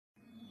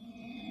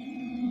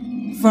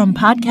from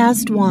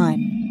Podcast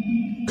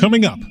One.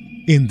 Coming up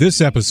in this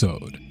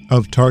episode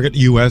of Target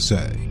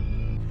USA.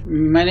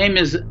 My name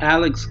is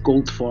Alex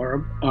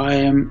Goldfarb. I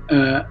am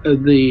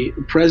the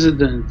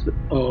president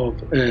of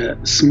a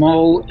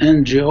small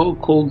NGO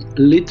called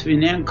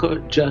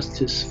Litvinenko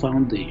Justice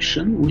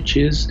Foundation, which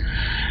is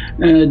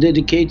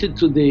dedicated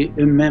to the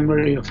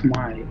memory of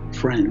my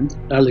friend,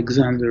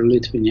 Alexander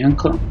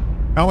Litvinenko.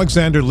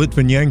 Alexander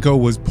Litvinenko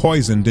was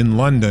poisoned in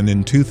London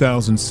in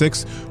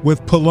 2006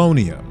 with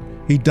polonium.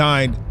 He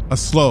died a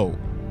slow,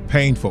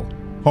 painful,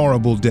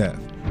 horrible death.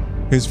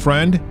 His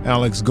friend,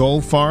 Alex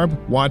Goldfarb,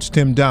 watched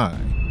him die.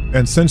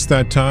 And since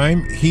that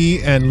time,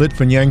 he and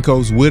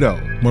Litvinenko's widow,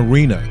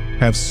 Marina,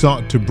 have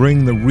sought to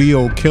bring the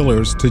real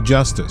killers to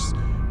justice.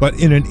 But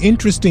in an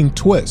interesting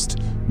twist,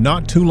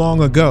 not too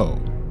long ago,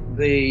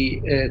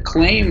 they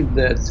claimed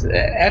that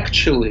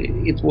actually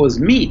it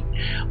was me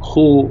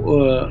who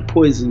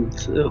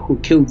who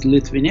killed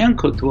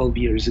Litvinenko 12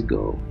 years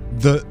ago.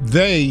 The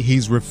they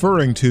he's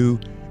referring to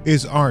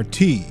is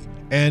RT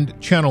and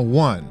Channel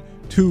One,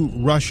 two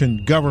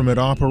Russian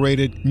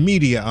government-operated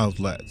media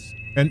outlets.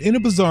 And in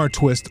a bizarre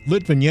twist,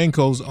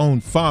 Litvinenko's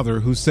own father,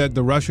 who said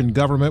the Russian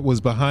government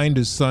was behind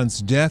his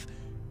son's death,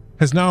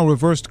 has now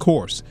reversed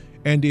course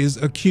and is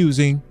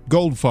accusing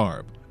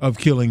Goldfarb of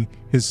killing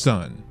his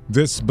son.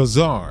 This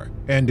bizarre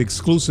and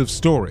exclusive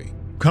story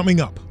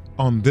coming up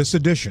on this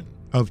edition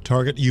of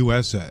Target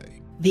USA,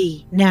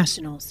 the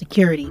National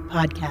Security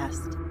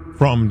Podcast.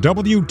 From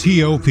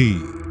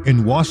WTOP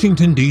in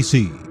Washington,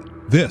 D.C.,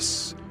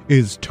 this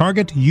is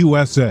Target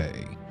USA.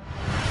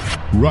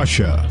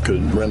 Russia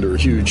could render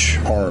huge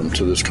harm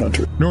to this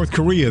country. North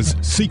Korea's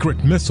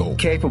secret missile,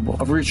 capable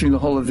of reaching the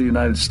whole of the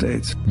United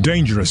States.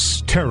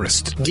 Dangerous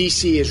terrorist.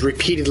 D.C. is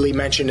repeatedly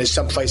mentioned as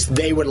someplace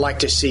they would like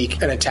to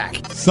seek an attack.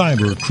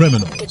 Cyber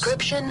criminals.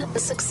 Decryption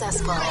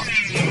successful.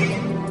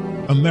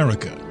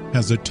 America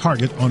has a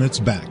target on its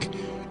back.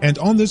 And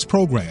on this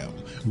program,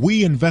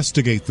 we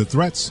investigate the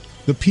threats,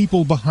 the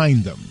people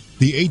behind them,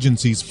 the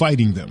agencies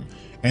fighting them,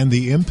 and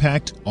the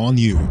impact on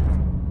you.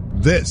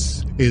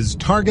 This is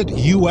Target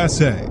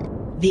USA,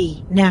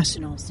 the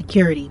National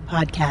Security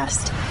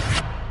Podcast.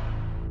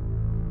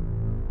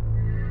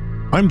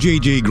 I'm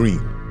J.J. Green.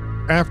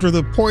 After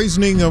the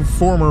poisoning of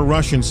former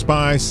Russian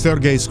spy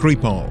Sergei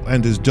Skripal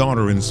and his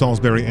daughter in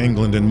Salisbury,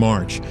 England in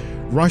March,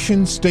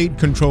 Russian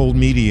state-controlled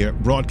media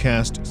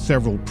broadcast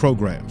several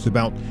programs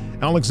about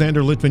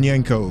Alexander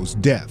Litvinenko's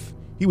death.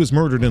 He was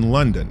murdered in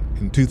London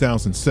in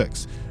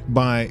 2006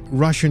 by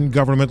Russian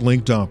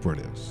government-linked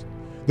operatives.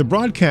 The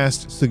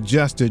broadcast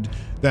suggested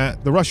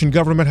that the Russian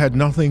government had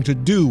nothing to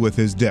do with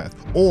his death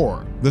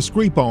or the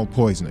Skripal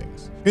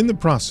poisonings. In the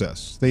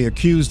process, they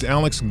accused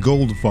Alex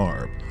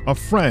Goldfarb, a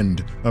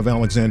friend of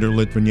Alexander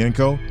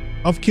Litvinenko,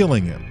 of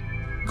killing him.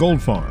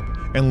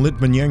 Goldfarb and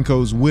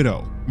Litvinenko's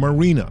widow,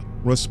 Marina,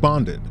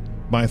 responded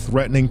by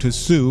threatening to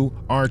sue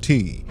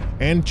RT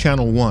and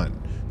Channel One,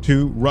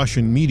 two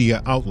Russian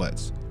media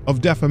outlets,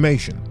 of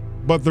defamation.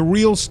 But the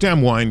real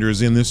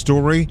stemwinders in this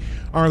story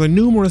are the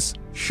numerous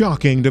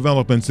shocking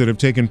developments that have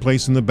taken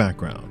place in the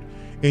background,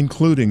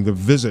 including the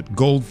visit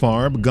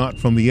Goldfarb got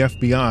from the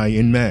FBI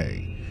in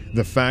May,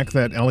 the fact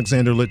that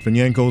Alexander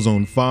Litvinenko's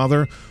own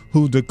father,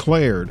 who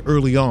declared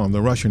early on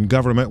the Russian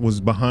government was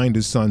behind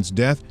his son's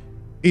death,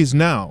 is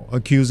now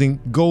accusing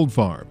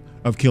Goldfarb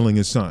of killing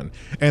his son,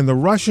 and the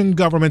Russian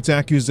government's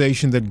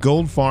accusation that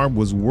Goldfarb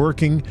was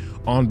working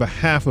on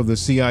behalf of the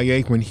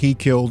CIA when he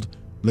killed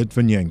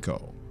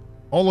Litvinenko.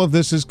 All of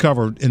this is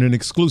covered in an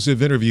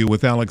exclusive interview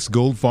with Alex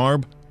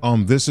Goldfarb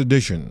on this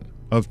edition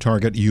of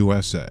Target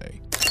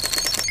USA.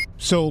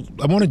 So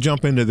I want to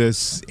jump into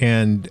this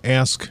and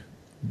ask,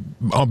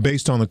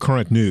 based on the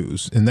current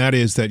news, and that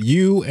is that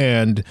you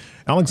and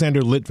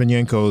Alexander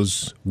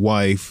Litvinenko's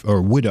wife,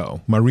 or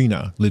widow,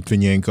 Marina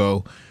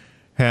Litvinenko,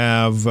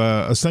 have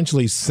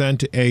essentially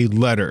sent a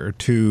letter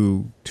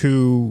to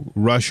two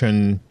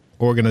Russian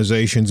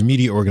organizations,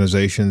 media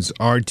organizations,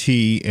 RT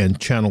and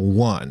Channel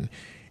One.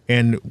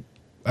 And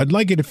I'd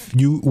like it if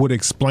you would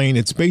explain.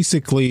 It's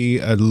basically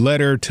a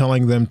letter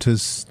telling them to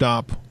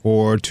stop,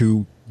 or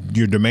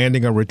you're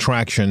demanding a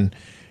retraction.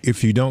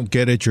 If you don't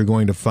get it, you're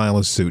going to file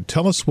a suit.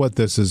 Tell us what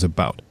this is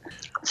about.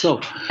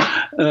 So,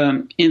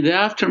 in the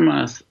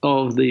aftermath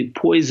of the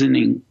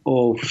poisoning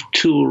of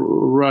two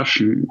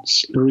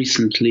Russians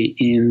recently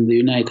in the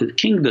United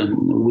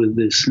Kingdom with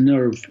this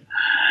nerve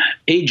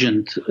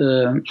agent,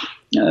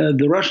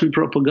 the Russian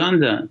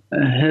propaganda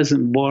has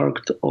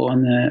embarked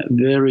on a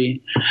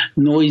very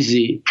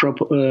noisy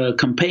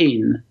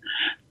campaign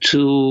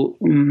to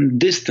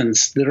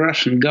distance the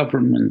Russian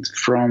government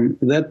from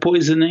that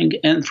poisoning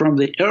and from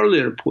the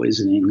earlier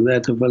poisoning,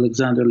 that of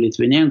Alexander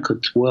Litvinenko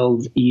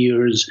 12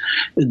 years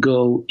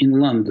ago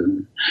in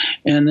London.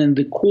 And in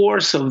the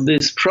course of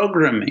this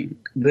programming,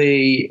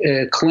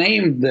 they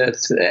claimed that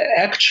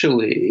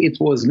actually it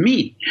was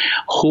me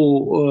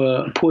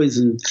who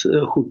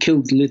who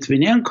killed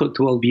Litvinenko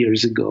 12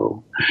 years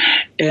ago.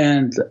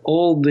 And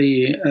all the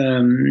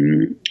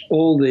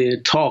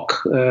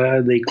talk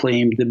they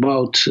claimed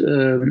about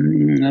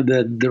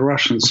that the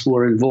Russians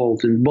were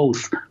involved in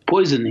both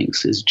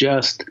poisonings is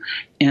just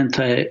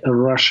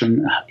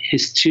anti-Russian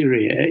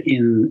hysteria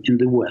in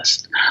the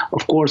West.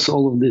 Of course,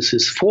 all of this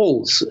is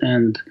false,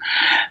 and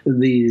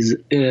these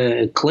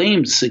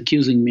claims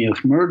accusing me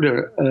of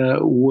murder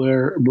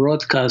were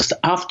broadcast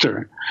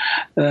after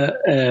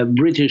a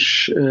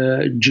British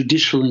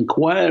judicial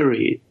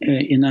inquiry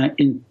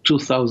in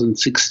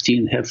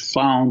 2016 have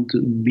found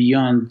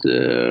beyond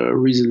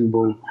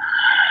reasonable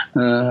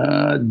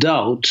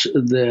doubt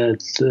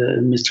that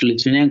Mr.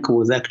 Litvinenko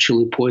was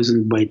actually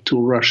poisoned by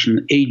 2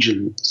 Russian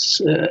agents.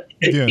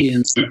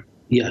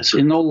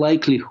 In all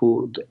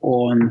likelihood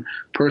on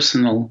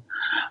personal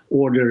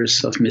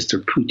orders of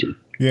Mr. Putin.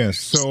 Yes.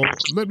 So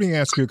let me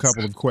ask you a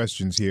couple of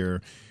questions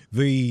here.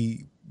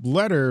 The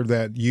letter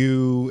that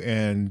you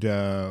and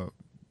Mrs.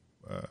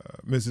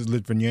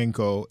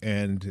 Litvinenko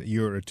and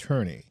your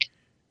attorney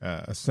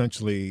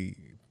essentially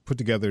put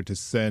together to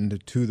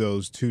send to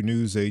those 2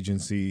 news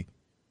agencies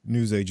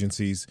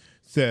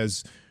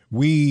says,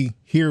 "We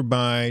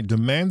hereby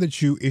demand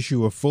that you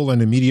issue a full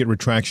and immediate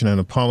retraction and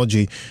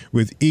apology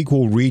with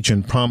equal reach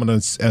and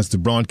prominence as the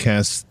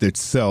broadcast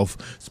itself.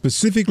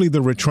 Specifically,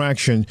 the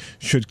retraction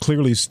should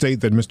clearly state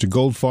that Mr.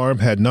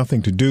 Goldfarb had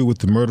nothing to do with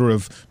the murder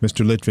of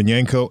Mr.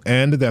 Litvinenko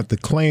and that the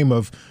claim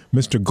of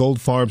Mr.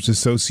 Goldfarb's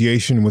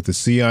association with the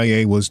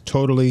CIA was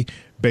totally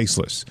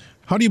baseless."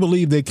 How do you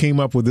believe they came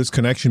up with this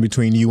connection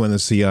between you and the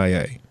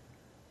CIA?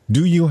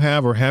 Do you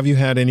have or have you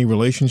had any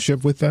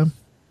relationship with them?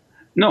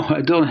 No,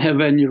 I don't have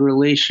any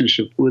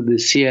relationship with the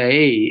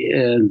CIA,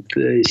 and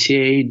the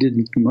CIA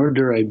didn't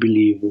murder, I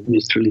believe,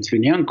 Mr.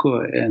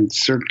 Litvinenko, and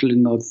certainly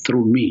not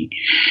through me,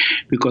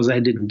 because I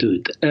didn't do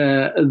it.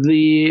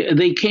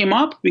 They came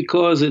up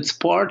because it's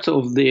part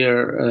of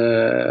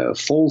their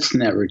false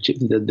narrative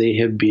that they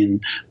have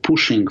been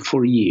pushing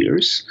for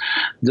years,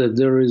 that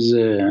there is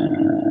a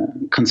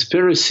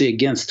conspiracy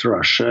against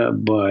Russia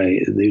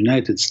by the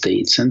United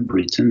States and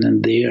Britain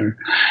and their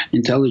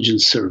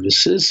intelligence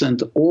services,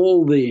 and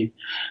all the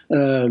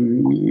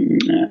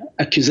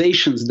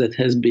accusations that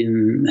have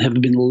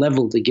been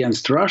leveled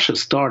against Russia,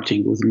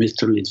 starting with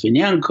Mr.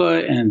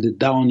 Litvinenko and the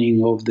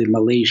downing of the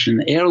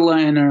Malaysian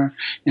airliner,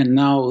 and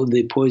now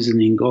the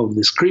poisoning of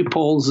the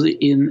Skripals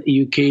in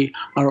UK,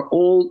 are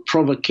all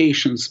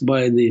provocations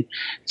by the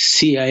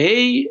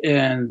CIA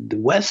and the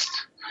West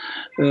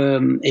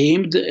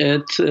aimed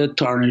at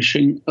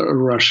tarnishing a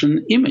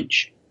Russian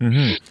image.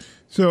 Mm-hmm.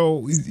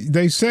 So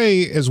they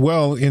say as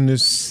well in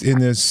this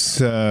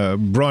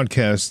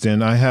broadcast,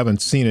 and I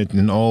haven't seen it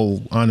in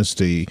all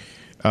honesty,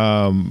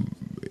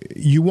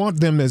 you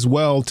want them as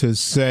well to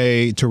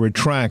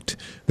retract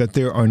that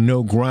there are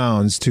no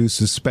grounds to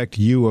suspect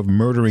you of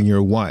murdering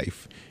your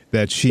wife,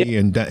 that she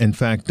in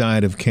fact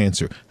died of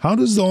cancer. How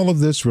does all of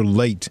this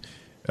relate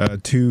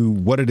to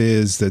what it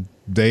is that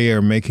they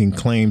are making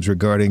claims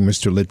regarding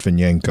Mr.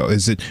 Litvinenko?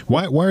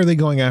 Why are they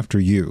going after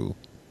you?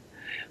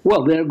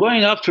 Well, they're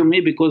going after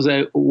me because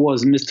I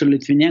was Mr.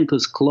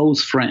 Litvinenko's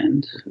close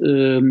friend.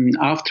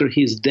 After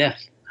his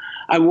death,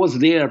 I was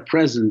there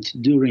present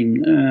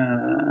during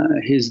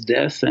his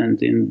death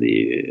and in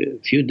the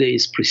few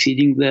days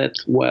preceding that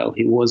while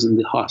he was in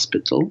the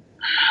hospital.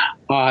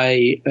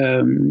 I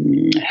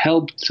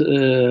helped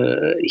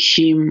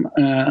him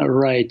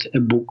write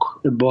a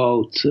book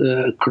about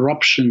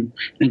corruption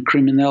and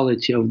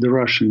criminality of the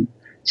Russian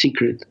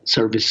secret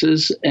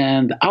services.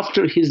 And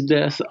after his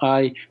death,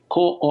 I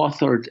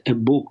co-authored a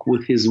book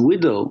with his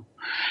widow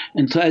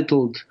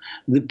entitled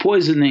The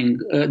Poisoning,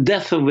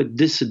 Death of a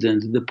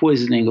Dissident, The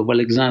Poisoning of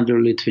Alexander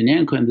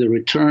Litvinenko and the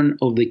Return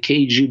of the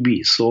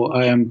KGB. So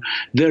I am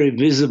very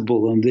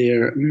visible on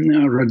their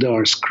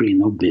radar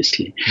screen,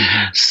 obviously.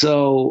 Mm-hmm.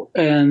 So,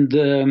 and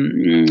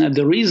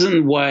the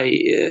reason why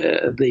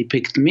they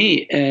picked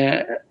me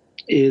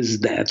is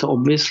that,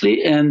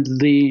 obviously, and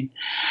the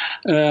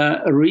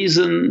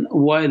reason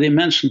why they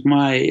mentioned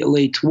my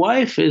late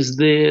wife is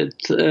that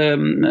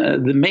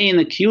the main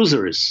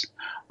accusers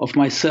of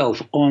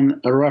myself on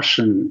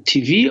Russian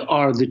TV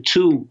are the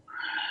 2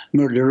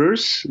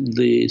 murderers,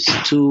 these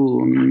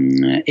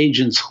 2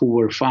 agents who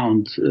were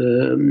found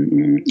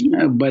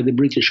by the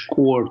British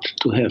court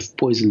to have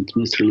poisoned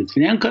Mr.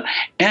 Litvinenko,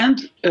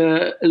 and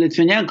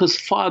Litvinenko's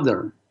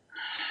father,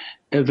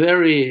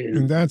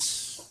 And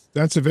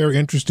that's a very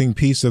interesting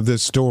piece of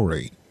this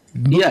story.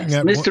 Yes,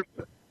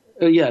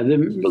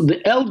 the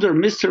elder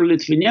Mr.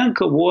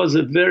 Litvinenko was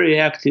a very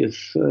active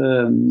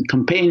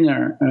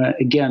campaigner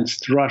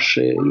against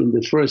Russia in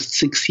the first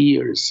 6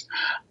 years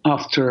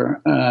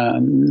after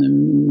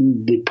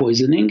the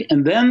poisoning.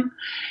 And then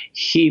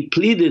he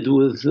pleaded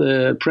with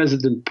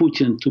President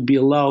Putin to be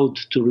allowed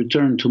to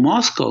return to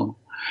Moscow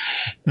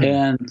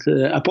and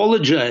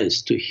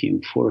apologized to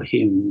him for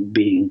him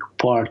being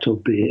part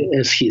of the,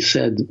 as he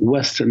said,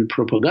 Western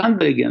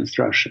propaganda against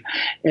Russia.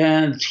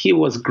 And he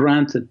was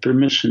granted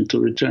permission to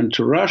return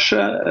to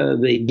Russia.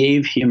 They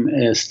gave him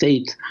a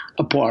state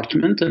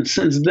apartment. And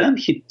since then,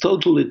 he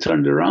totally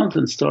turned around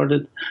and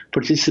started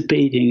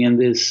participating in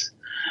this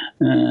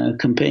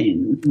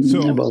campaign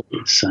about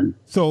his son.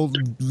 So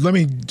let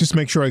me just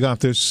make sure I got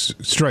this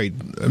straight.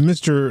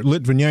 Mr.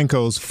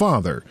 Litvinenko's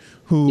father,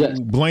 who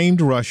blamed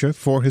Russia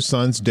for his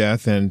son's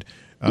death, and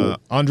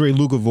Andrei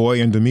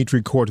Lugovoy and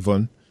Dmitry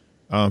Kortvan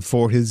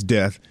for his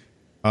death,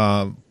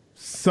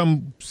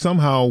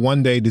 somehow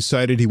one day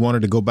decided he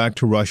wanted to go back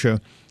to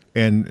Russia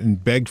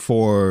and begged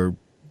for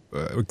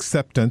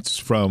acceptance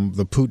from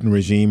the Putin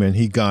regime, and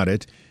he got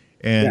it,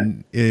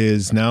 and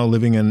is now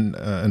living in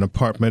an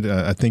apartment.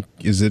 I think,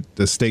 is it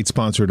a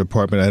state-sponsored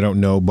apartment? I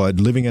don't know, but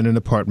living in an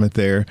apartment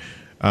there.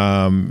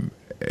 And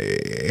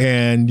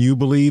you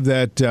believe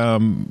that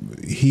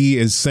he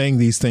is saying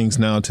these things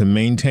now to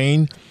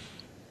maintain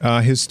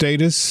his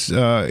status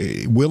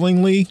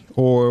willingly,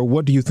 or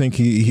what do you think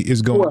he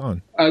is going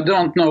on? I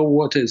don't know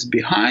what is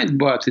behind,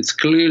 but it's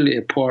clearly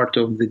a part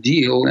of the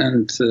deal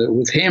and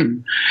with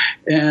him.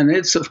 And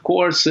it's, of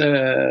course,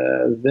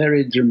 a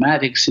very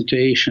dramatic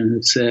situation.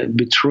 It's a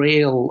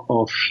betrayal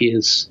of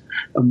his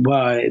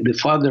by the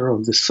father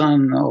of the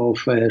son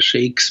of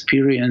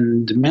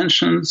Shakespearean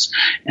dimensions,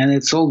 and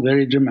it's all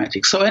very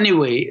dramatic. So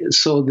anyway,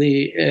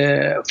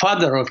 the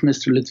father of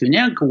Mr.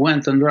 Litvinenko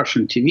went on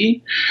Russian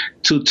TV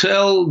to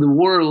tell the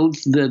world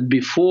that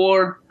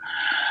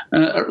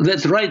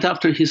that right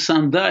after his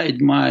son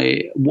died,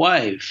 my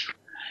wife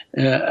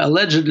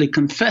allegedly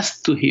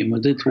confessed to him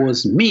that it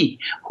was me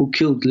who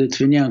killed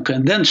Litvinenko,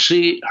 and then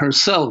she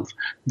herself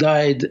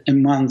died a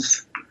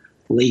month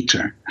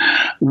later,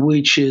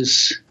 which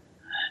is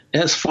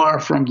as far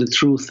from the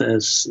truth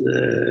as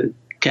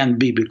can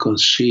be,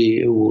 because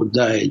she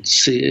died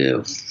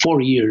 4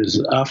 years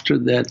after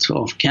that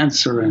of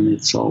cancer, and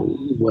it's all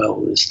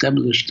well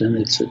established, and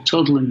it's a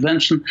total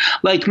invention,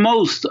 like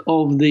most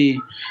of the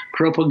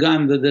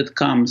propaganda that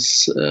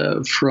comes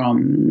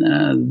from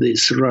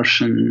this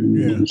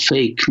Russian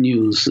fake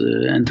news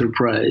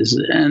enterprise.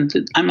 And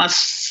I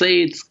must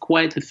say it's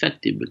quite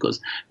effective, because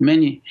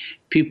many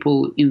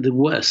people in the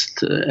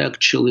West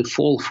actually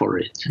fall for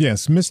it.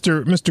 Yes,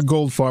 Mr.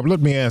 Goldfarb, let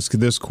me ask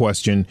this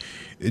question.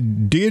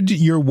 Did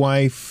your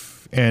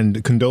wife,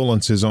 and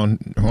condolences on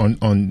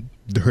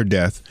her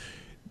death,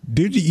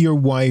 did your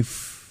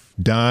wife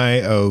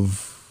die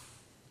of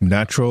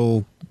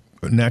naturally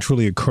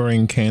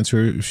occurring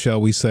cancer, shall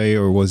we say,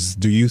 or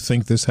do you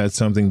think this had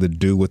something to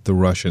do with the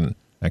Russian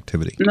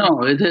activity?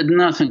 No, it had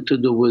nothing to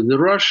do with the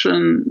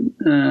Russian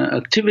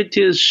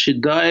activities. She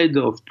died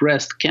of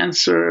breast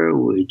cancer,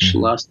 which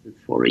lasted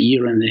for 1.5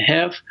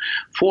 years,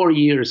 4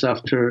 years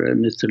after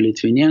Mr.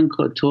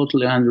 Litvinenko,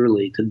 totally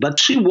unrelated. But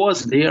she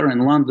was there in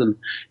London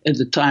at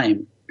the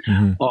time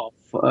of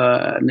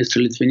Mr.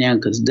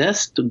 Litvinenko's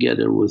death,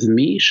 together with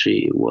me.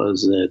 She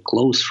was a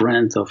close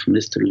friend of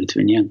Mr.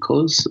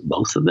 Litvinenko's,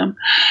 both of them,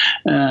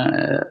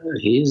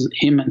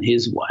 him and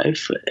his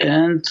wife.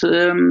 And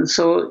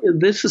so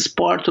this is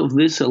part of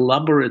this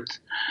elaborate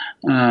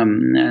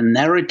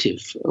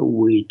narrative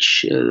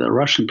which the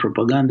Russian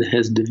propaganda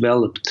has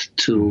developed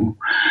to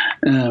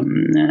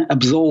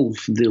absolve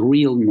the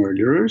real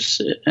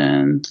murderers,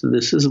 and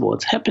this is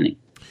what's happening.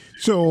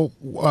 So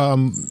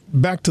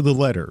back to the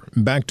letter,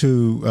 back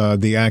to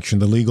the action,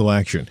 the legal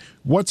action.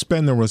 What's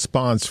been the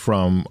response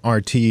from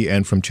RT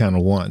and from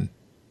Channel One?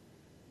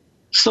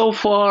 So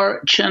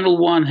far, Channel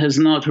One has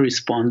not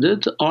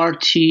responded.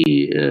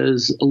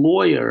 RT's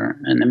lawyer,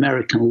 an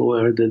American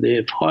lawyer that they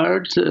have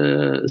hired,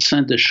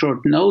 sent a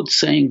short note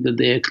saying that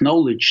they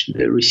acknowledge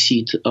the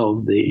receipt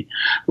of the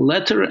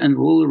letter and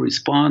will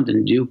respond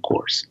in due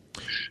course.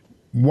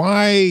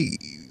 Why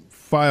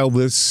file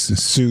this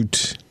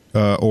suit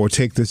or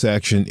take this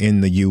action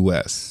in the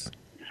U.S.?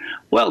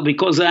 Well,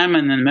 because I'm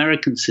an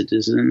American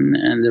citizen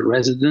and a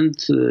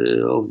resident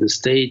of the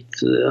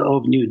state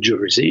of New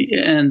Jersey,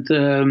 and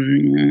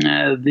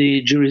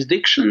the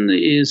jurisdiction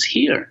is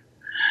here.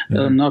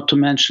 Not to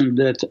mention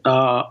that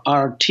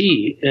RT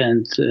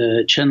and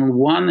Channel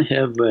One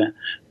have a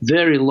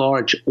very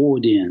large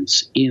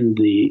audience in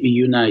the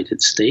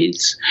United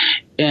States,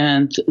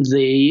 and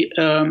they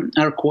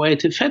are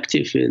quite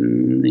effective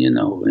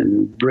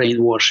in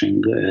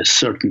brainwashing a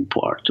certain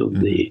part of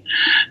the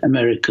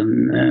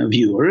American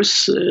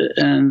viewers.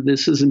 And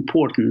this is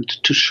important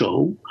to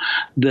show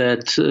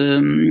that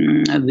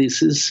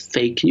this is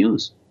fake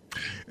news.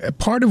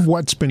 Part of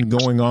what's been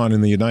going on in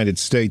the United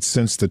States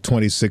since the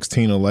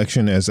 2016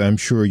 election, as I'm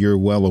sure you're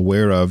well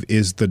aware of,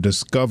 is the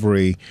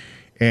discovery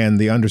and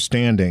the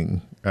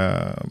understanding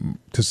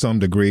to some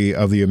degree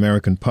of the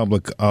American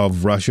public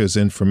of Russia's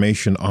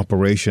information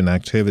operation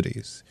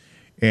activities.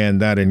 And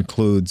that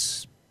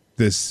includes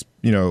this,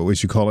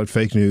 as you call it,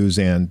 fake news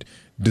and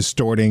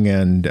distorting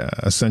and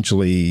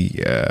essentially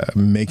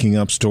making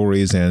up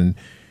stories and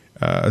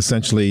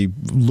essentially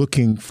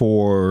looking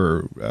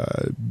for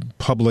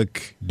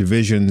public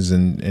divisions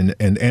and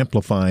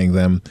amplifying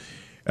them.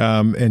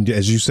 And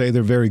as you say,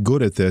 they're very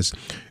good at this.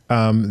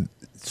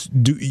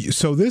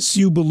 So this,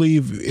 you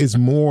believe, is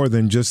more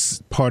than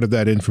just part of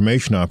that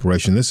information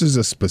operation. This is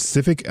a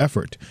specific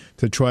effort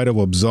to try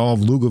to absolve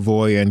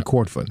Lugovoy and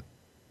Kortvan.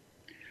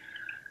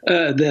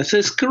 That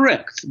is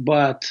correct,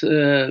 but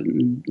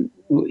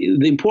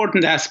the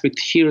important aspect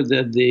here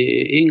that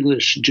the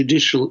English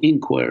judicial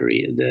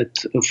inquiry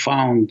that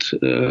found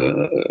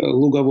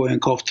Lugavoy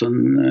and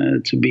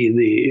Kovtun to be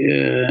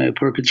the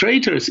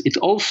perpetrators, it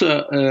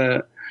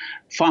also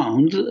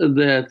found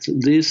that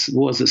this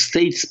was a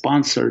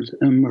state-sponsored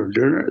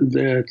murder,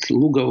 that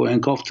Lugavoy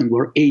and Kovtun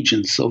were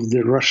agents of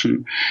the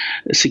Russian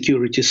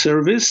security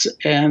service,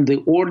 and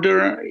the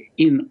order,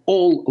 in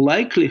all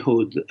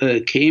likelihood,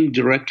 came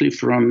directly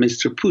from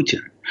Mr.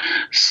 Putin.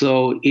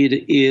 So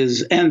it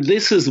is, and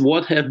this is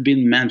what have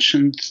been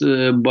mentioned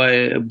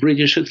by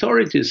British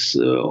authorities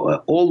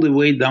all the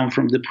way down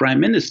from the Prime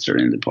Minister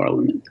in the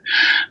Parliament.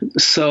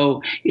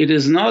 So it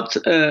is not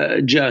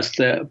just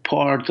a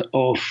part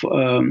of,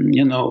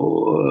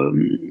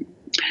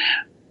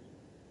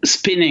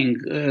 spinning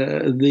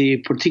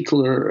the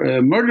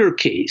particular murder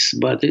case,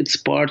 but it's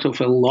part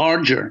of a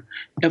larger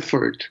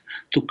effort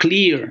to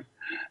clear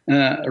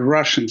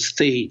Russian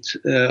state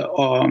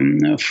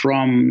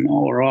from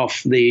or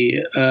of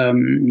the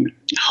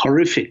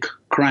horrific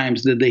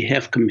crimes that they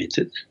have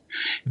committed.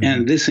 Mm-hmm.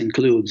 And this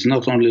includes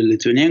not only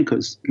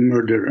Litvinenko's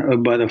murder,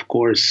 but of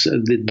course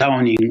the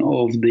downing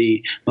of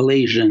the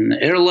Malaysian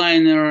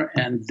airliner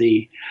and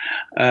the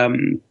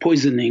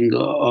poisoning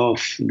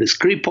of the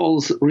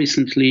Skripals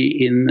recently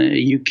in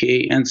the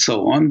UK and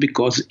so on,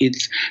 because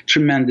it's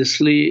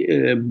tremendously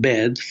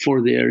bad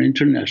for their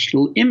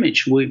international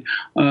image. We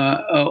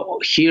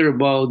hear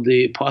about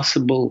the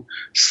possible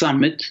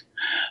summit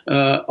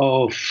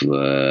of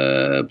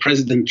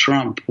President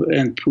Trump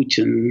and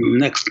Putin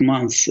next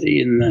month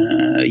in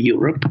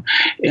Europe.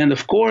 And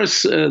of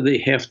course, they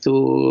have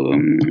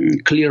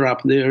to clear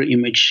up their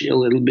image a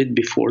little bit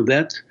before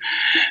that.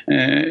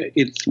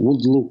 It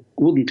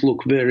wouldn't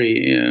look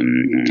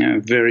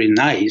very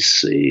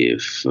nice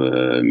if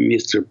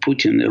Mr.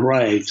 Putin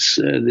arrives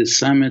at the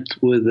summit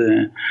with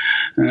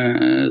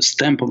a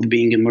stamp of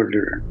being a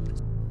murderer.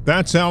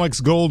 That's Alex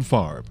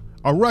Goldfarb,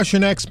 a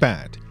Russian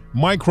expat,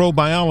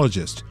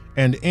 microbiologist,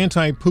 and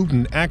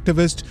anti-Putin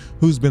activist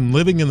who's been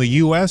living in the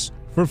U.S.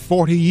 for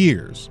 40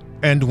 years.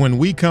 And when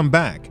we come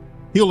back,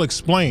 he'll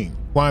explain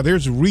why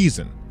there's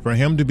reason for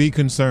him to be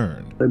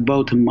concerned.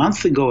 About a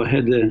month ago, I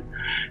had a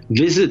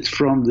visit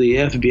from the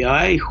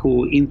FBI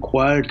who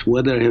inquired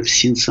whether I have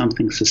seen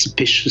something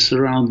suspicious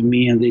around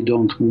me, and they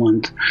don't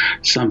want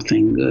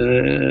something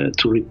to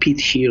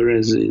repeat here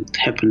as it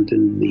happened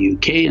in the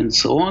UK and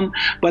so on.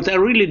 But I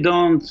really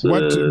don't.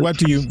 What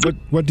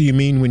do you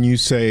mean when you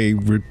say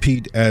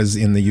repeat as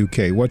in the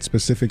UK? What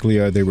specifically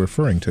are they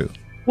referring to?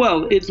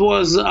 Well, it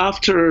was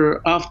after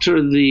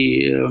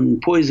the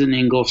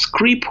poisoning of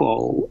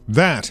Skripal.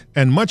 That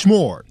and much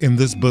more in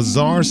this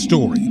bizarre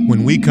story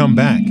when we come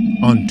back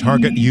on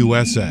Target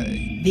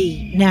USA,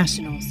 the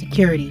National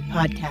Security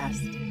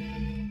Podcast.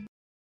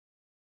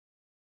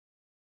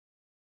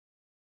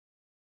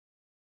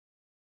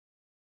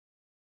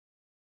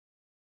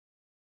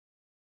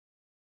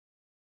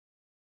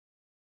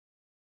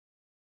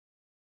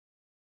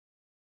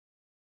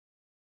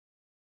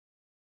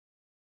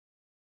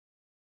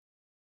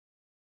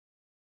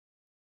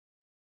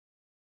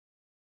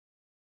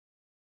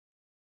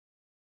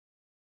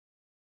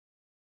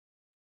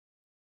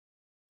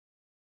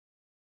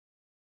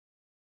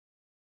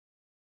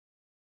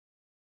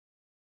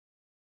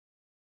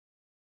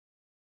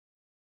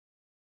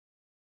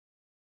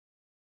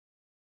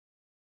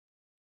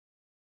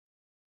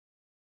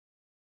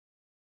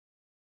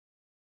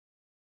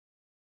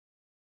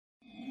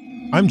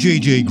 I'm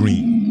JJ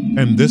Green,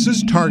 and this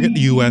is Target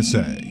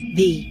USA,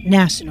 the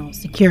National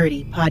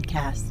Security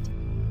Podcast.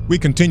 We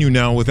continue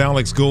now with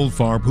Alex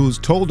Goldfarb, who's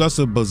told us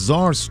a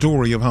bizarre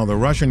story of how the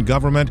Russian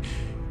government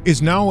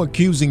is now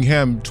accusing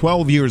him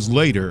 12 years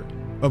later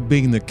of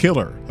being the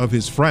killer of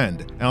his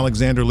friend,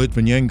 Alexander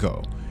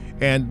Litvinenko.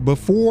 And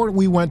before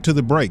we went to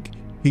the break,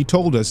 he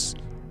told us,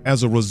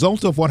 as a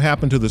result of what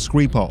happened to the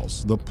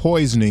Skripals, the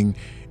poisoning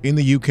in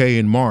the UK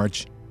in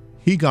March,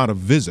 he got a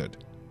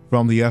visit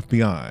from the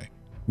FBI.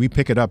 We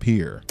pick it up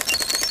here.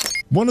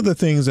 One of the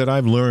things that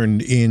I've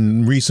learned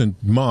in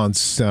recent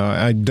months,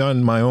 I've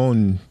done my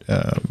own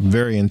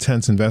very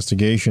intense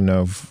investigation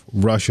of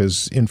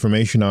Russia's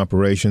information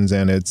operations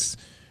and its,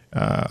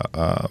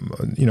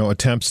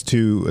 attempts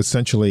to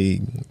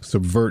essentially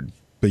subvert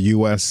the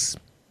U.S.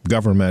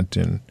 government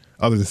and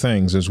other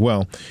things as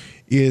well,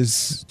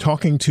 is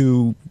talking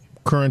to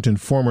current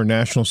and former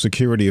national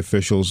security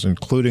officials,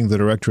 including the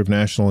Director of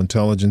National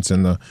Intelligence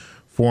and the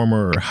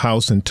former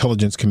House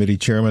Intelligence Committee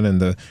chairman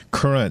and the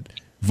current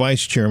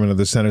vice chairman of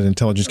the Senate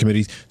Intelligence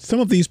Committee.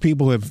 Some of these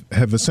people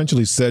have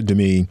essentially said to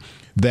me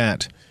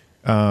that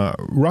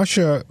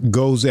Russia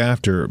goes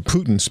after,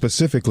 Putin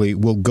specifically,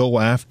 will go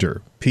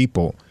after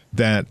people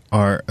that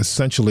are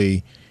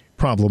essentially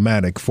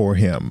problematic for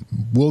him.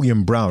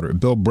 William Browder,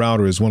 Bill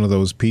Browder, is one of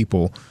those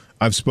people.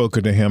 I've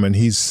spoken to him, and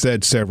he's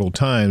said several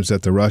times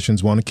that the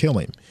Russians want to kill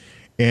him.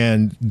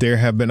 And there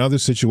have been other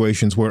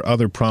situations where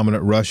other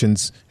prominent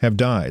Russians have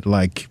died,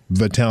 like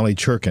Vitaly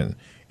Churkin.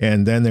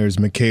 And then there's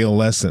Mikhail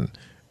Lesin.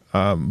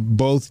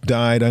 Both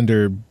died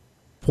under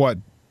what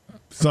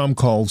some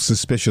call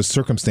suspicious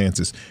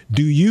circumstances.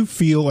 Do you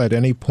feel at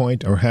any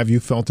point, or have you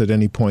felt at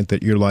any point,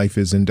 that your life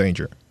is in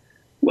danger?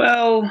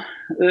 Well,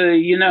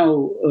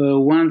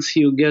 once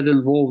you get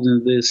involved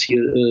in this,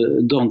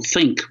 you don't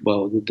think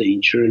about the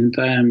danger. And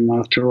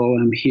after all,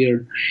 I'm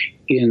here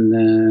in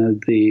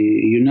the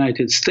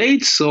United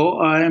States, so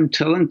I am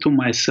telling to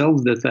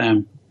myself that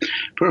I'm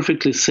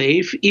perfectly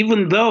safe,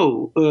 even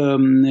though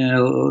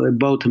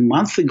about a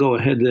month ago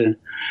I had a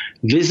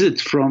visit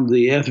from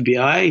the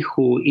FBI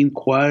who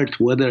inquired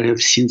whether I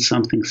have seen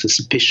something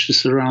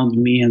suspicious around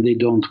me, and they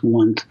don't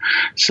want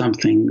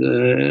something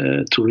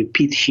to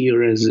repeat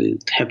here as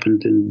it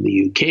happened in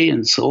the UK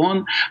and so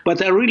on.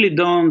 But I really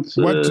don't.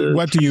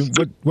 What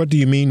do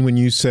you mean when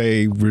you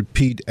say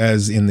repeat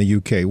as in the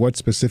UK? What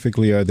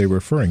specifically are they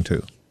referring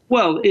to?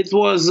 Well, it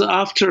was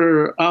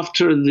after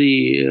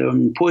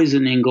the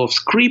poisoning of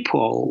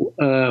Skripal.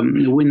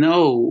 We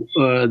know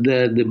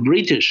that the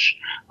British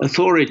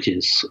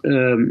authorities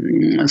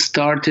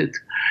started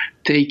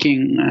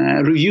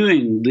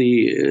reviewing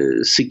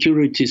the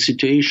security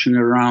situation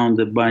around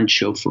a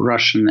bunch of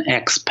Russian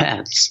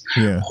expats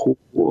who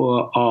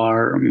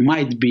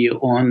might be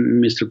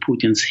on Mr.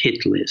 Putin's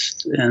hit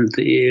list. And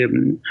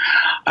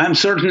I'm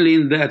certainly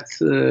in that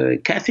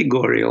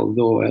category,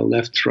 although I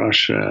left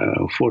Russia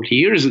 40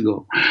 years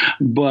ago.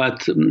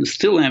 But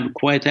still, I'm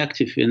quite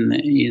active in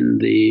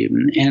the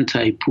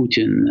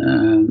anti-Putin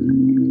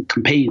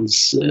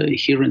campaigns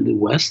here in the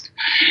West.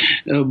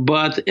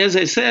 But as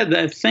I said,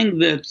 I think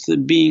that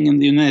being in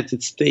the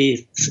United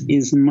States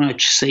is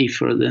much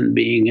safer than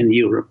being in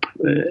Europe,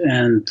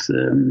 and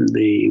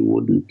they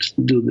wouldn't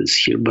do this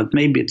here. But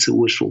maybe it's a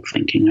wishful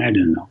thinking. I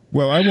don't know.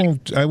 Well,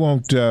 I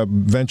won't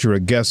venture a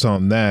guess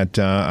on that.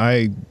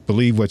 I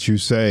believe what you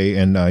say,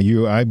 and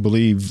I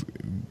believe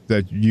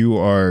that you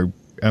are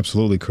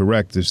absolutely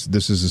correct.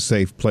 This is a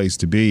safe place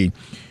to be.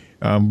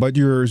 But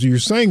you're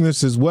saying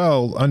this as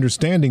well,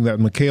 understanding that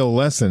Mikhail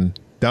Lesin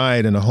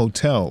died in a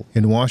hotel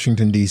in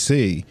Washington,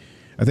 D.C.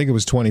 I think it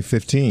was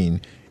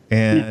 2015,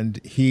 and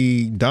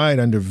he died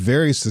under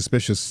very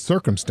suspicious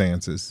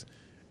circumstances.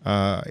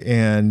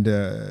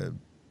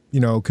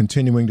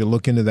 Continuing to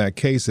look into that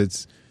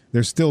case,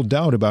 there's still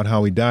doubt about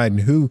how he died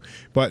and who.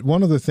 But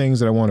one of the things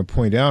that I want to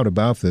point out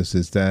about this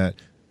is that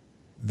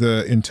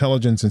the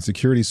intelligence and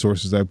security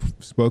sources I've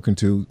spoken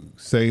to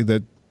say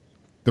that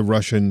the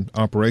Russian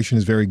operation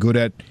is very good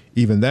at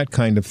even that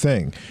kind of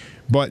thing.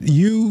 But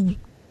you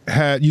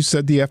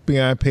said the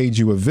FBI paid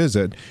you a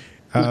visit.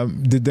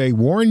 Did they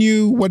warn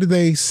you? What did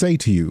they say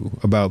to you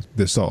about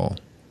this all?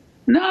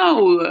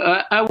 No,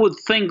 I would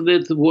think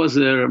that it was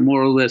a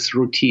more or less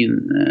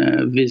routine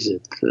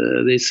visit.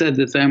 They said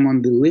that I'm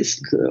on the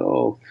list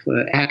of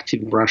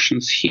active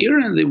Russians here,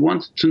 and they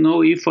wanted to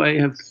know if I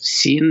have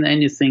seen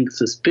anything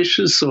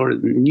suspicious or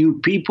new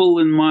people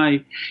in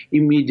my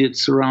immediate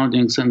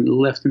surroundings, and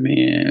left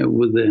me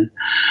with a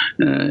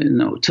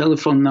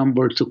telephone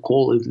number to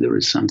call if there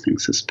is something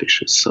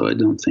suspicious. So I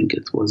don't think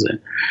it was a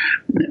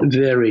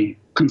very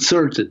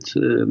concerted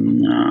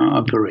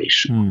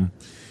operation.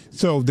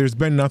 So there's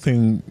been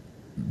nothing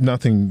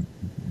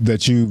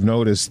that you've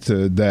noticed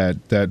that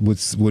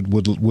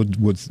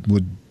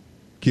would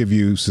give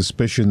you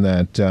suspicion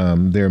that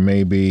there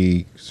may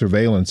be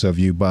surveillance of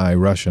you by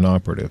Russian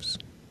operatives.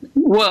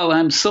 Well,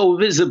 I'm so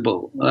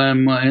visible.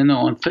 I'm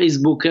on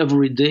Facebook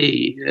every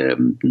day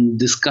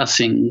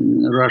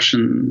discussing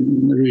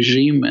Russian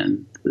regime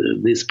and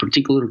this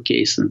particular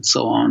case and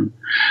so on.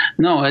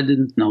 No, I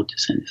didn't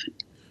notice anything.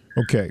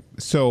 Okay,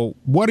 so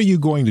what are you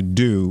going to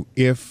do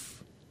if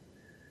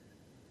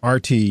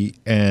RT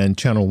and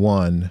Channel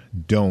One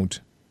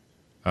don't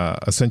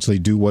essentially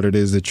do what it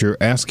is that you're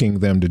asking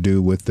them to do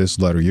with this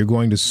letter? You're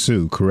going to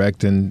sue,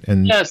 correct? And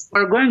yes,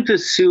 we're going to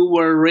sue.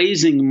 We're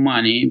raising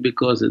money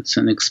because it's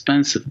an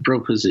expensive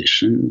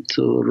proposition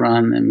to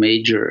run a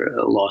major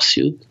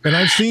lawsuit. And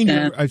I've seen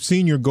your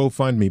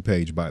GoFundMe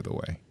page, by the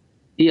way.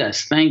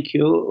 Yes, thank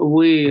you.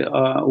 We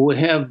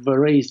have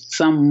raised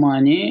some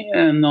money,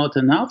 not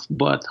enough,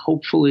 but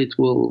hopefully it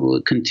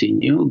will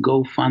continue.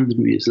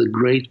 GoFundMe is a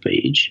great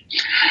page.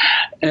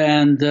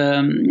 And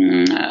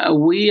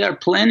we are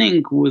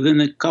planning within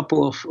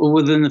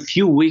a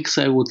few weeks,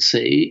 I would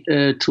say,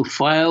 to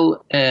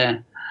file a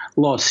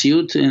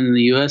lawsuit in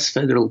the U.S.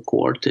 federal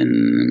court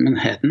in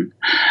Manhattan.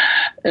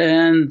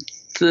 And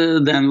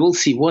then we'll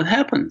see what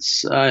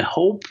happens. I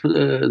hope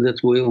that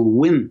we'll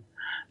win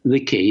the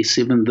case,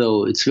 even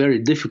though it's very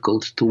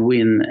difficult to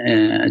win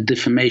a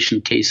defamation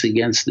case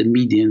against the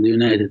media in the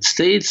United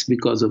States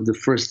because of the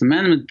First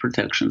Amendment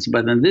protections.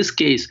 But in this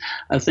case,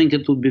 I think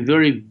it would be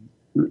very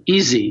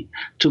easy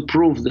to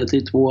prove that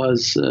it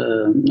was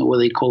what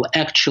they call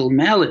actual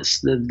malice,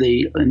 that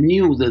they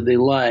knew that they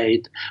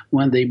lied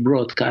when they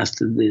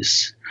broadcasted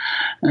this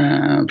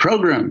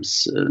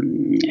programs,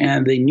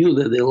 and they knew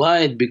that they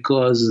lied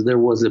because there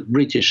was a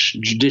British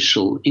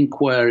judicial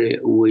inquiry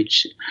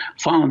which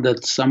found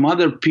that some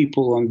other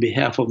people on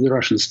behalf of the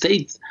Russian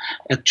state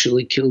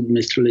actually killed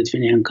Mr.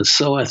 Litvinenko.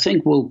 So I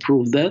think we'll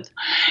prove that,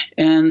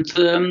 and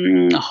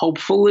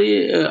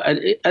hopefully,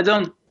 I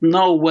don't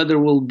know whether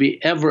we'll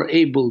be ever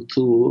able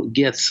to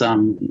get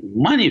some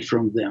money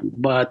from them,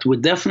 but we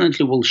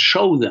definitely will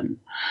show them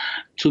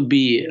to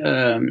be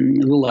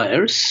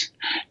liars,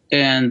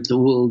 and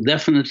will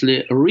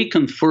definitely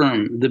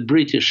reconfirm the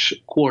British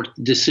court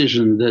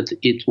decision that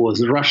it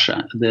was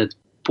Russia that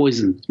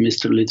poisoned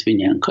Mr.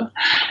 Litvinenko.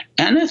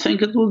 And I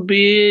think it would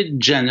be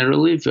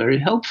generally very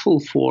helpful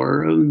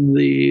for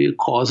the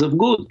cause of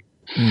good.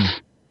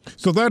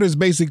 So that is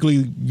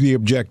basically the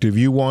objective.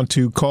 You want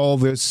to call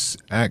this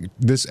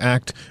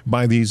act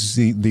by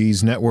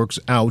these networks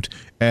out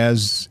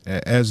as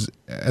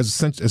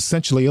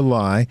essentially a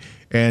lie,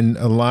 and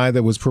a lie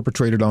that was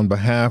perpetrated on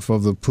behalf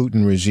of the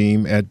Putin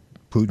regime at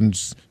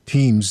Putin's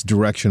team's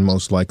direction,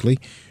 most likely,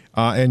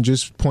 and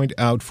just point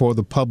out for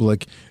the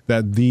public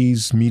that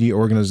these media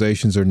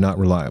organizations are not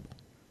reliable.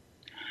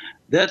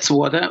 That's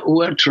what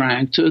we're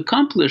trying to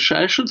accomplish.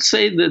 I should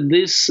say that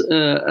this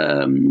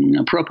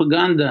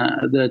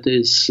propaganda that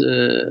is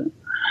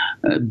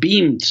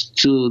beamed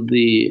to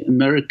the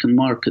American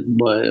market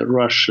by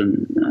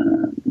Russian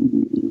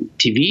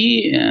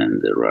TV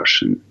and the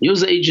Russian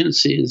news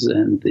agencies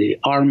and the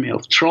army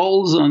of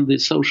trolls on the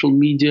social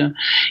media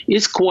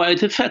is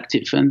quite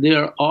effective. And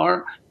there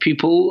are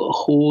people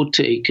who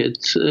take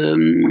it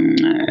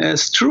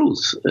as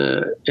truth.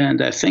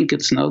 And I think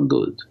it's not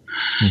good.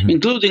 Mm-hmm.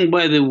 Including,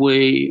 by the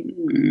way,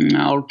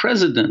 our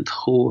president,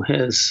 who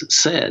has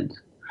said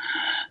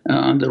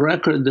on the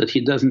record that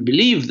he doesn't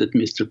believe that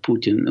Mr.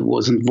 Putin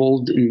was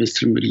involved in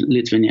Mr.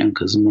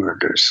 Litvinenko's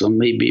murder. So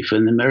maybe if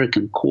an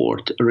American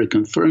court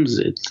reconfirms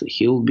it,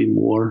 he'll be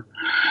more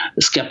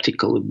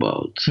skeptical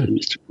about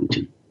Mr.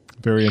 Putin.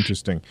 Very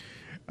interesting.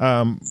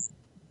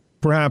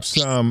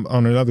 Perhaps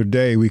on another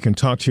day, we can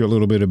talk to you a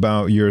little bit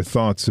about your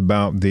thoughts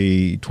about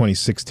the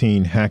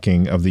 2016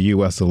 hacking of the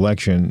U.S.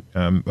 election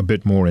a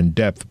bit more in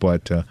depth.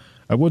 But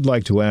I would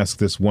like to ask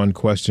this one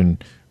question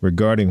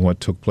regarding what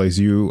took place.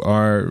 You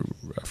are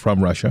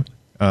from Russia,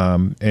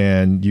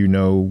 and you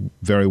know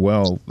very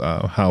well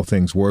how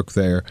things work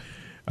there.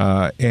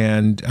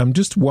 And I'm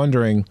just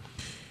wondering,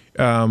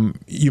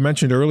 you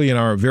mentioned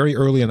very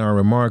early in our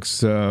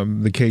remarks,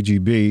 the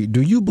KGB.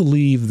 Do you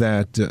believe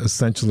that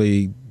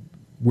essentially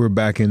we're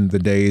back in the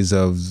days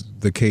of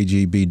the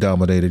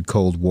KGB-dominated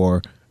Cold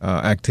War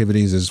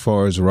activities as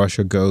far as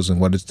Russia goes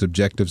and what its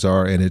objectives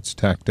are and its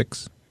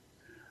tactics?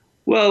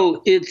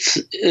 Well, it's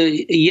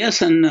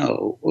yes and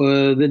no.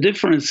 The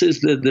difference is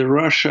that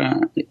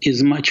Russia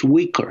is much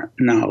weaker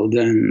now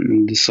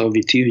than the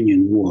Soviet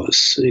Union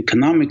was,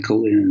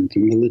 economically and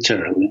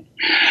militarily.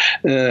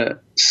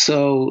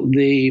 So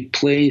they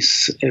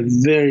place a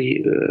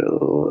very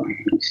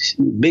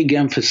big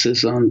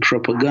emphasis on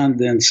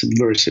propaganda and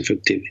subversive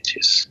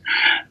activities.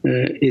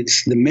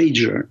 It's the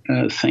major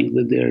thing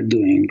that they're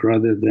doing,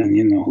 rather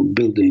than,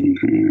 building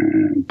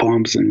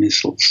bombs and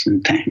missiles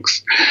and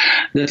tanks.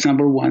 That's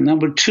number one.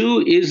 Number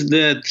two is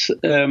that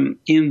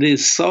in the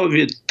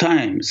Soviet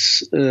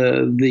times,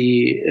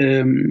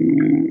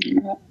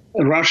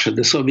 Russia,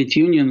 the Soviet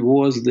Union,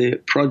 was the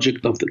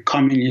project of the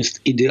communist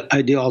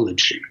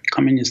ideology,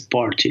 communist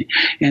party,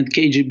 and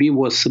KGB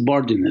was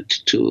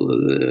subordinate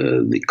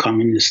to the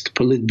communist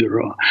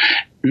Politburo.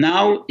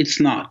 Now it's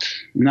not.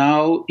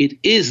 Now it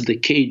is the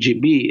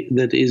KGB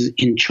that is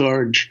in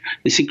charge,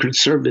 the Secret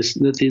Service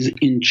that is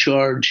in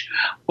charge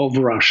of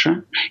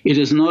Russia. It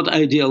is not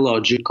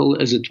ideological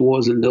as it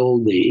was in the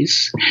old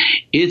days.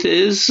 It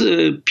is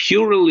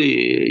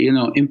purely,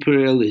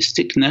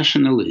 imperialistic,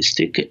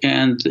 nationalistic,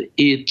 and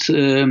it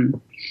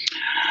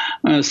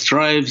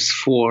strives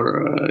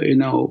for,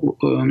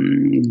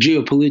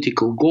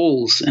 geopolitical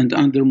goals and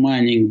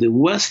undermining the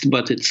West,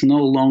 but it's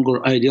no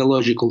longer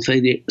ideological.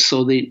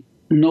 So they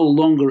no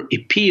longer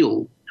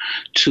appeal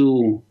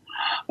to,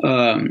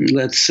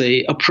 let's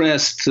say,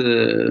 oppressed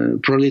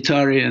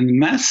proletarian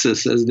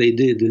masses as they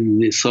did in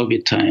the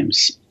Soviet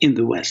times in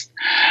the West.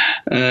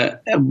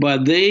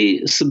 But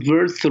they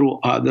subvert through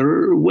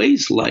other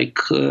ways, like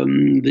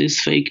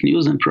this fake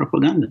news and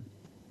propaganda.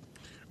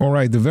 All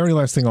right. The very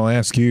last thing I'll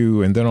ask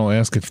you, and then I'll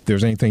ask if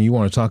there's anything you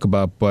want to talk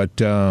about, but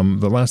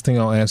the last thing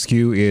I'll ask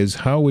you is,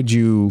 how would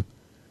you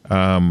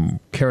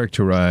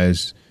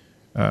characterize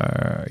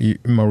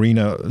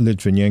Marina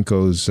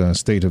Litvinenko's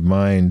state of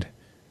mind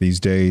these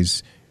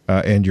days,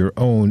 and your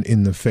own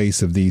in the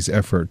face of these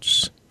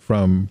efforts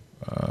from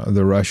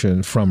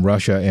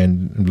Russia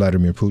and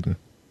Vladimir Putin?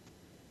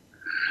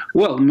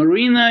 Well,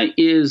 Marina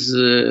is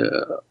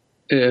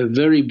a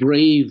very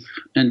brave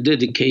and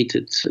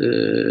dedicated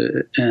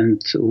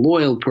and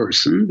loyal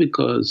person,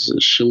 because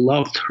she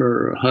loved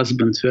her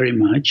husband very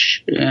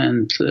much,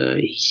 and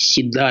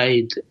he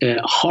died a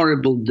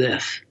horrible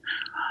death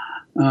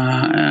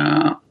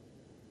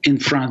in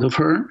front of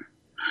her.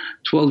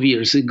 12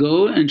 years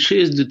ago, and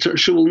she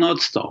will not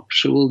stop.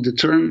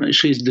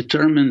 She's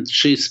determined.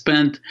 She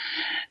spent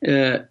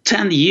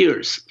 10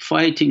 years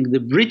fighting the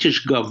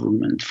British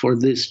government for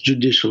this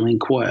judicial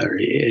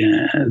inquiry.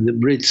 The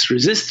Brits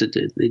resisted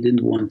it. They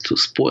didn't want to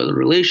spoil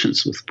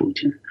relations with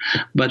Putin,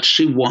 but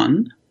she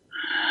won.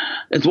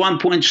 At one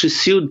point, she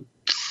sued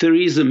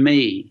Theresa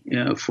May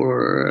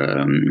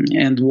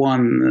and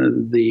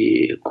won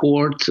the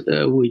court,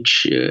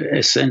 which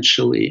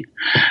essentially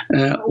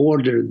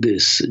ordered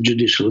this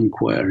judicial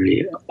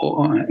inquiry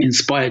in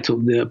spite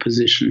of the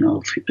opposition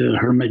of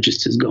Her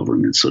Majesty's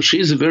government. So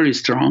she's very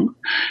strong,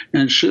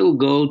 and she'll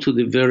go to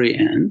the very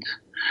end.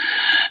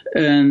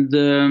 And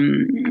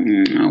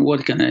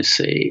what can I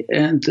say?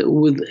 And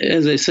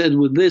as I said,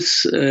 with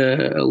this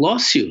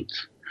lawsuit,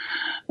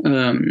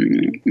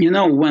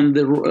 when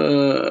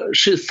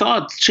she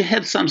thought she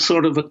had some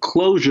sort of a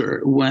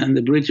closure when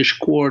the British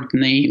court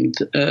named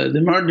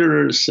the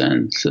murderers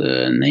and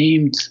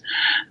named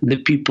the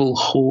people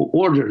who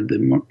ordered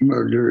the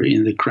murder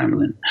in the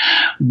Kremlin.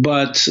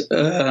 But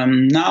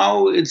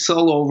now it's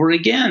all over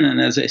again. And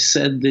as I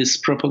said, this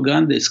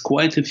propaganda is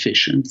quite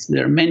efficient.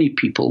 There are many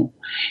people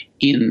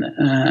in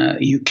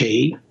UK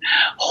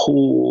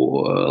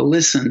who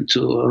listen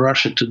to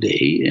Russia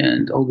Today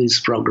and all these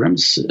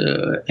programs,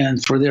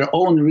 and for their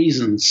own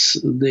reasons,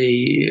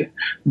 they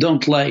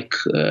don't like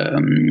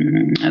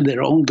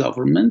their own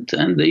government,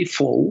 and they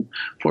fall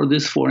for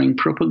this foreign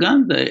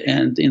propaganda.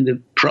 And in the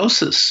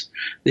process,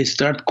 they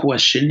start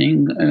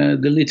questioning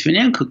the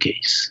Litvinenko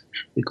case,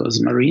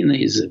 because Marina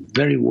is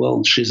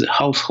she's a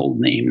household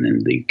name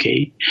in the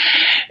UK.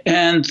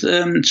 And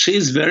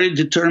she's very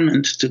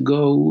determined to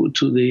go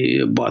to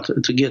the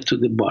bottom, to get to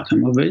the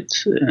bottom of it.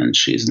 And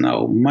she's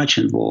now much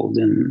involved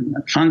in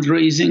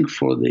fundraising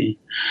for the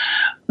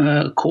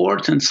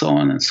court and so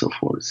on and so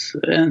forth.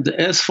 And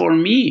as for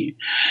me,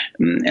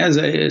 as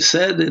I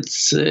said,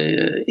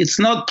 it's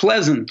not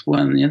pleasant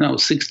when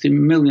 60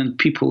 million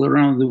people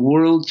around the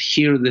world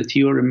hear that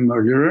you're a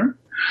murderer,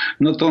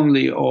 not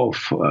only of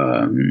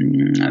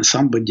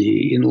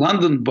somebody in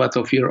London, but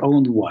of your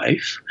own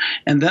wife.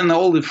 And then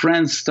all the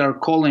friends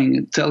start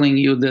telling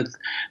you that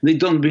they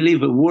don't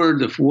believe a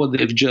word of what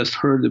they've just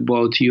heard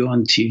about you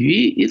on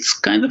TV. It's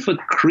kind of a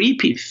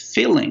creepy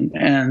feeling.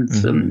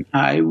 And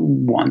I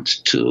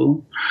want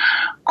to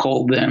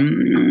call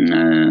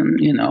them,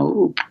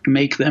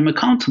 make them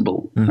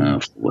accountable for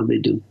what they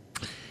do.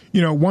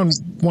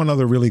 One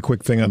other really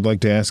quick thing I'd like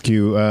to ask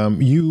you.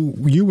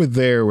 You were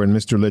there when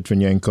Mr.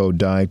 Litvinenko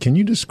died. Can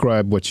you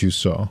describe what you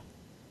saw?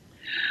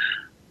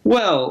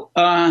 Well,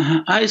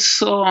 I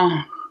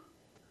saw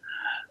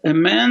a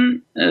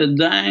man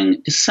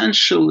dying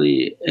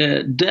essentially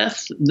a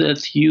death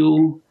that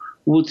you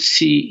would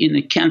see in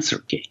a cancer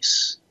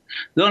case.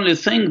 The only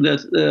thing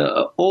that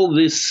all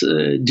this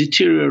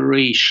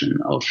deterioration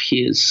of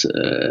his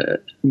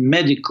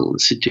medical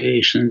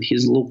situation,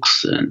 his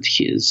looks and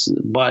his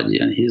body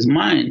and his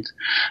mind,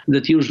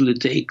 that usually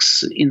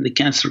takes in the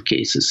cancer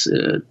cases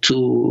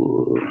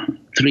 2-3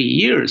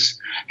 years,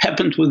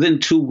 happened within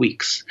 2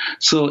 weeks.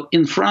 So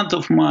in front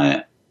of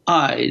my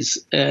eyes,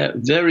 a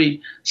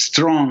very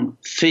strong,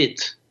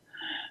 fit,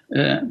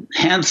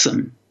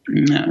 handsome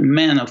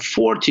man of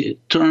 40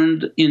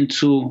 turned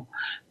into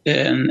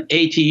an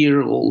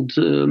 80-year-old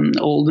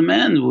old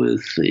man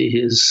with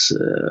his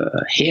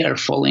hair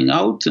falling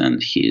out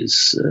and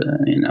his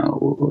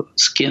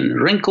skin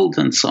wrinkled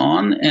and so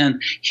on. And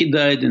he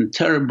died in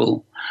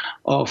terrible,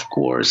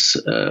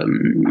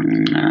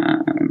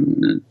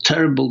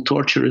 terrible,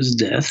 torturous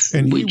death.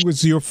 And he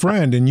was your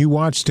friend, and you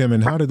watched him,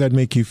 and how did that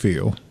make you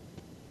feel?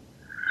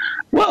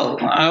 Well,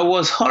 I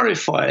was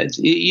horrified.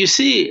 You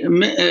see,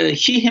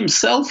 he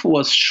himself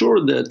was sure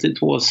that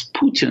it was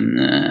Putin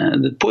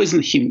that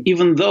poisoned him,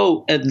 even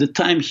though at the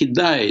time he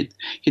died,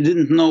 he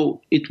didn't know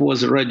it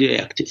was a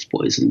radioactive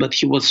poison, but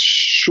he was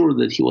sure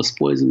that he was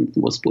poisoned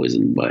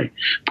by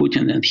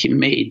Putin, and he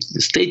made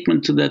the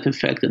statement to that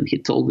effect, and he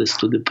told this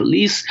to the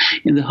police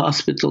in the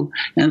hospital,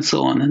 and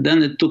so on. And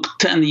then it took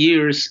 10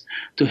 years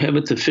to have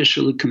it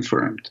officially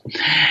confirmed.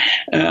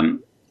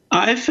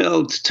 I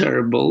felt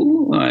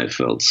terrible. I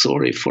felt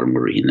sorry for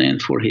Marina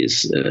and for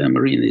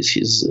Marina is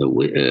his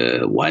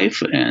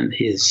wife and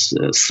his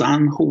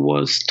son, who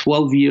was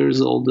 12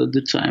 years old at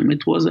the time.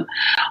 It was a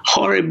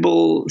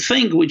horrible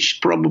thing,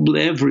 which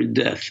probably every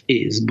death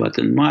is. But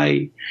in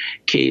my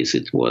case,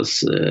 it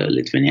was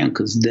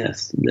Litvinenko's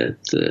death that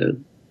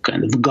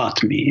kind of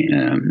got me,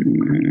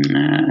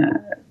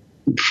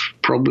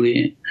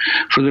 probably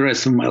for the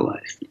rest of my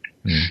life.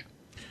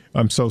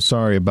 I'm so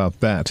sorry about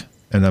that.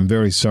 And I'm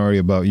very sorry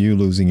about you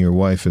losing your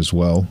wife as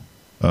well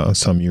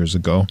some years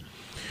ago.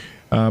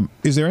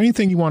 Is there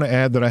anything you want to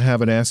add that I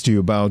haven't asked you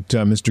about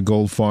Mr.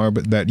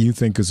 Goldfarb that you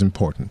think is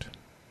important?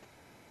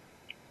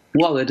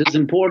 Well, it is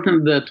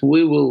important that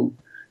we will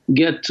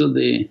get to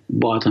the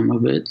bottom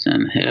of it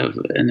and have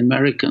an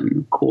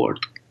American court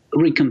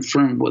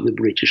reconfirm what the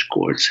British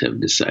courts have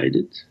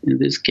decided in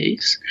this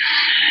case.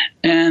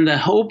 And I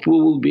hope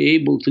we will be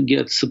able to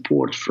get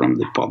support from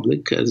the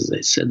public. As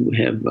I said, we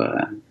have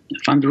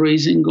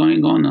fundraising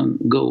going on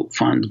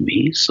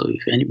GoFundMe. So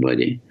if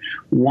anybody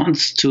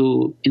wants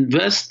to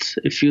invest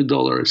a few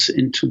dollars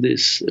into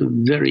this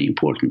very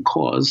important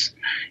cause,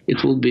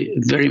 it will be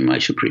very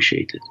much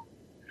appreciated.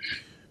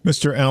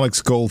 Mr.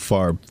 Alex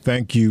Goldfarb,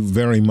 thank you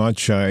very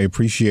much. I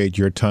appreciate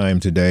your time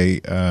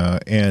today.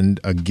 And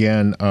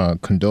again,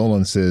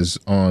 condolences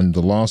on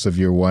the loss of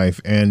your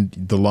wife and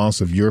the loss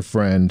of your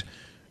friend,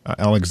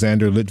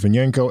 Alexander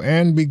Litvinenko,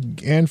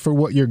 and for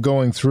what you're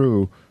going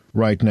through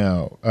right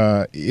now.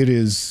 It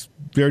is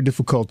very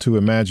difficult to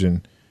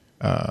imagine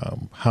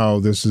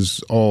how this is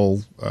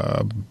all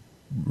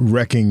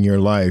wrecking your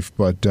life,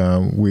 but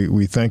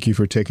we thank you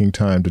for taking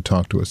time to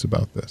talk to us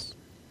about this.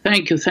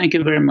 Thank you. Thank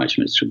you very much,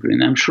 Mr.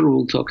 Green. I'm sure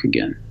we'll talk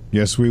again.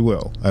 Yes, we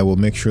will. I will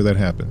make sure that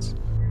happens.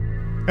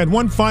 And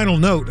one final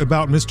note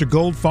about Mr.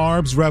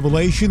 Goldfarb's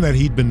revelation that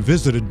he'd been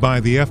visited by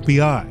the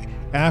FBI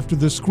after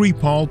the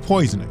Skripal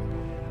poisoning.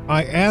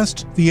 I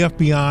asked the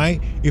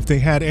FBI if they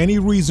had any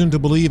reason to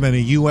believe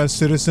any U.S.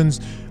 citizens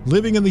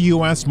living in the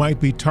U.S. might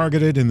be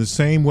targeted in the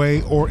same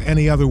way or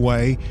any other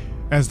way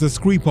as the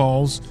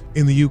Skripals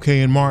in the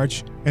U.K. in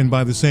March and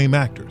by the same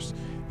actors.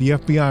 The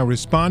FBI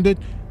responded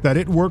that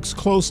it works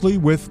closely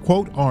with,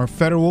 quote, our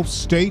federal,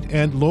 state,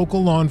 and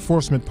local law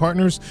enforcement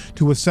partners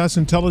to assess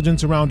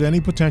intelligence around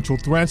any potential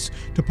threats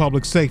to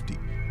public safety.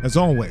 As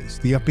always,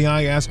 the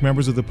FBI asks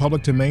members of the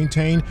public to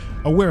maintain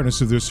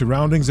awareness of their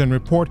surroundings and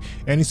report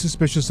any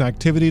suspicious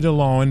activity to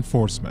law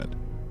enforcement.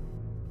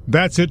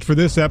 That's it for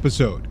this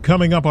episode.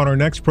 Coming up on our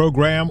next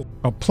program,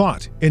 a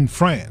plot in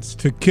France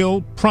to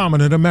kill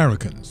prominent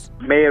Americans.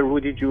 Mayor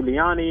Rudy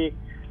Giuliani,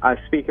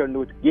 Speaker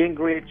Newt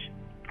Gingrich,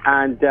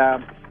 and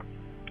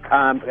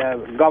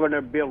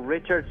Governor Bill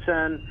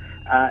Richardson,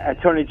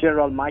 Attorney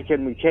General Michael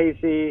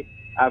Mukasey,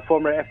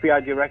 former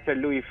FBI Director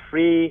Louis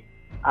Freeh,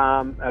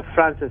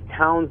 Francis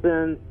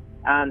Townsend,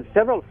 and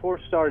several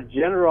four-star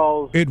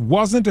generals. It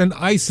wasn't an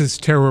ISIS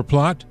terror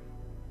plot,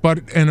 but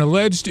an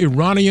alleged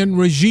Iranian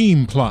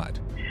regime plot.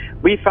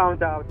 We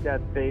found out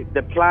that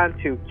the plan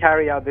to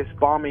carry out this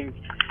bombing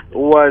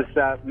was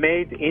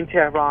made in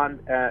Tehran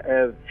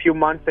a few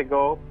months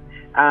ago,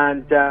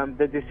 and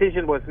the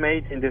decision was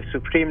made in the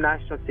Supreme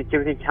National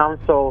Security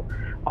Council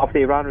of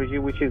the Iran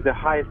regime, which is the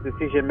highest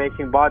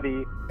decision-making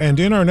body. And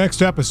in our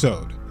next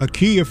episode, a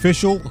key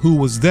official who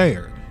was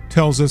there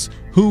tells us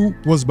who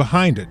was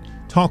behind it,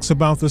 talks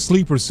about the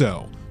sleeper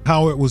cell,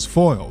 how it was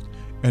foiled,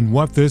 and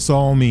what this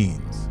all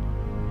means.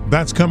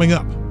 That's coming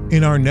up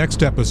in our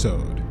next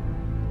episode.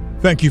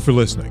 Thank you for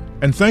listening,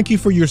 and thank you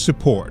for your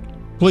support.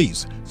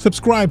 Please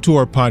subscribe to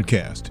our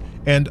podcast,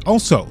 and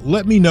also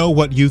let me know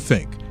what you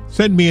think.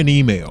 Send me an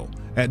email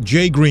at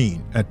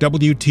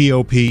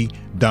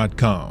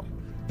jgreen@wtop.com.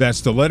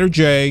 That's the letter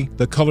J,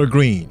 the color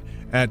green,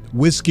 at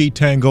Whiskey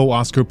Tango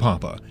Oscar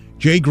Papa,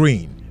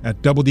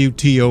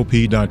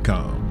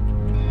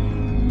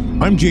 jgreen@wtop.com.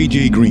 I'm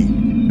JJ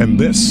Green, and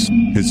this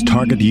is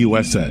Target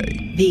USA,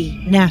 the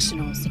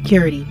National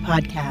Security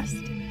Podcast.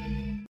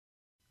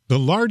 The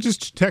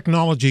largest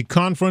technology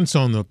conference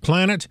on the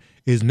planet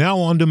is now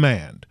on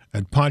demand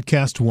at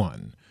Podcast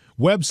One.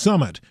 Web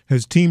Summit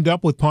has teamed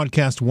up with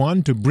Podcast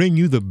One to bring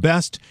you the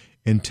best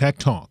in tech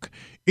talk.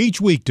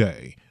 Each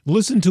weekday,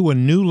 listen to a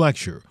new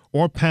lecture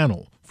or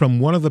panel from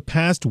one of the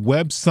past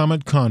Web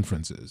Summit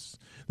conferences.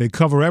 They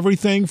cover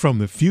everything from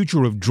the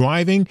future of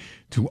driving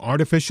to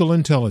artificial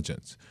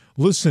intelligence.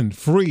 Listen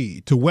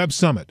free to Web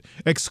Summit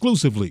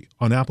exclusively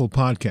on Apple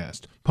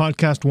Podcast,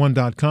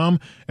 PodcastOne.com,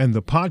 and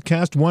the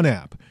Podcast One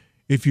app.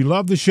 If you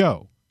love the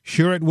show,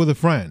 share it with a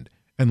friend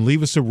and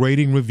leave us a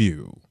rating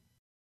review.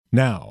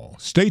 Now,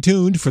 stay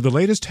tuned for the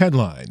latest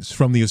headlines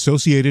from the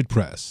Associated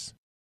Press.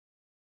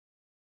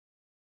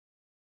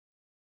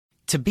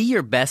 To be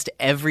your best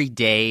every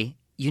day,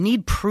 you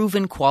need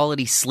proven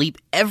quality sleep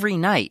every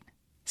night.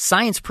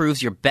 Science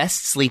proves your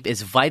best sleep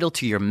is vital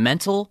to your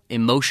mental,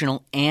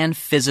 emotional, and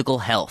physical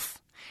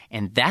health.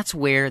 And that's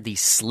where the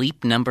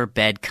Sleep Number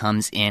bed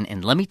comes in.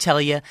 And let me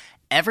tell you,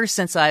 ever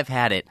since I've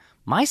had it,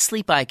 my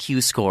sleep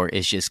IQ score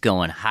is just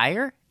going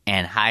higher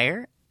and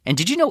higher. And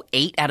did you know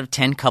 8 out of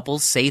 10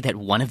 couples say that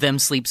one of them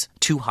sleeps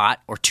too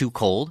hot or too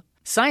cold?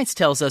 Science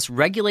tells us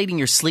regulating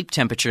your sleep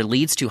temperature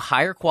leads to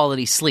higher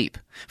quality sleep.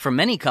 For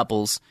many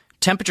couples,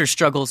 temperature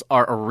struggles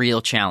are a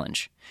real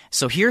challenge.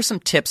 So here are some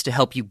tips to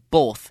help you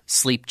both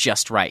sleep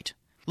just right.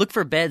 Look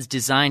for beds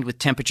designed with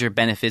temperature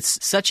benefits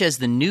such as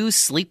the new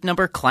Sleep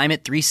Number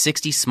Climate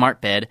 360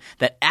 smart bed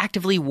that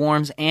actively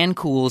warms and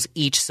cools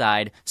each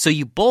side so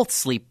you both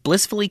sleep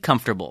blissfully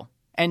comfortable.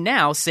 And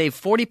now save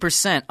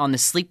 40% on the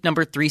Sleep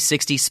Number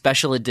 360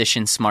 Special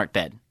Edition smart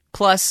bed.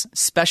 Plus,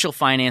 special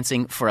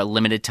financing for a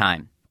limited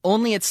time.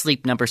 Only at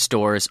Sleep Number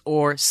stores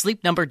or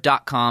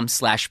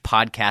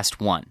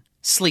sleepnumber.com/podcast1.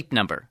 Sleep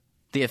Number,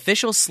 the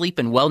official sleep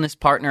and wellness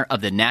partner of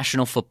the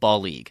National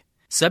Football League.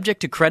 Subject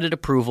to credit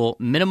approval,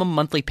 minimum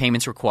monthly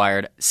payments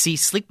required. See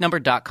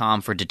sleepnumber.com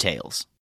for details.